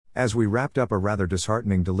As we wrapped up a rather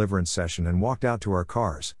disheartening deliverance session and walked out to our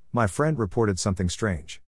cars, my friend reported something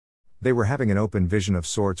strange. They were having an open vision of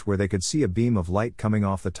sorts where they could see a beam of light coming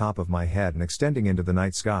off the top of my head and extending into the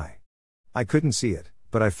night sky. I couldn't see it,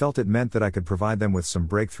 but I felt it meant that I could provide them with some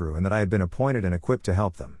breakthrough and that I had been appointed and equipped to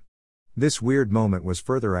help them. This weird moment was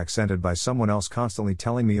further accented by someone else constantly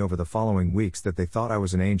telling me over the following weeks that they thought I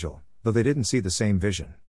was an angel, though they didn't see the same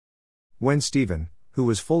vision. When Stephen, who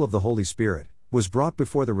was full of the Holy Spirit, was brought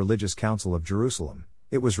before the religious council of Jerusalem,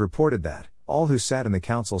 it was reported that all who sat in the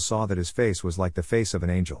council saw that his face was like the face of an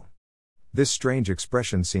angel. This strange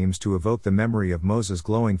expression seems to evoke the memory of Moses'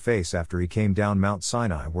 glowing face after he came down Mount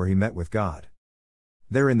Sinai where he met with God.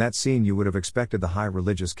 There in that scene you would have expected the high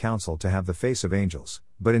religious council to have the face of angels,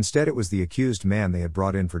 but instead it was the accused man they had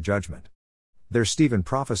brought in for judgment. There Stephen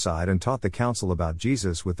prophesied and taught the council about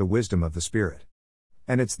Jesus with the wisdom of the Spirit.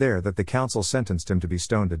 And it's there that the council sentenced him to be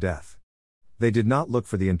stoned to death. They did not look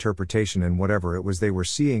for the interpretation in whatever it was they were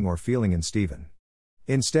seeing or feeling in Stephen.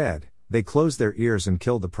 Instead, they closed their ears and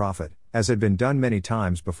killed the prophet, as had been done many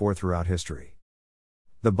times before throughout history.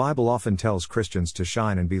 The Bible often tells Christians to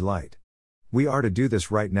shine and be light. We are to do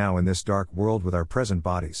this right now in this dark world with our present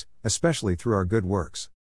bodies, especially through our good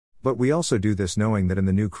works. But we also do this knowing that in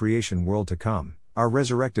the new creation world to come, our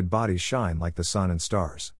resurrected bodies shine like the sun and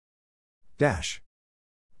stars.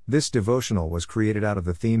 This devotional was created out of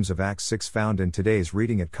the themes of Acts 6 found in today's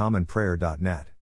reading at commonprayer.net.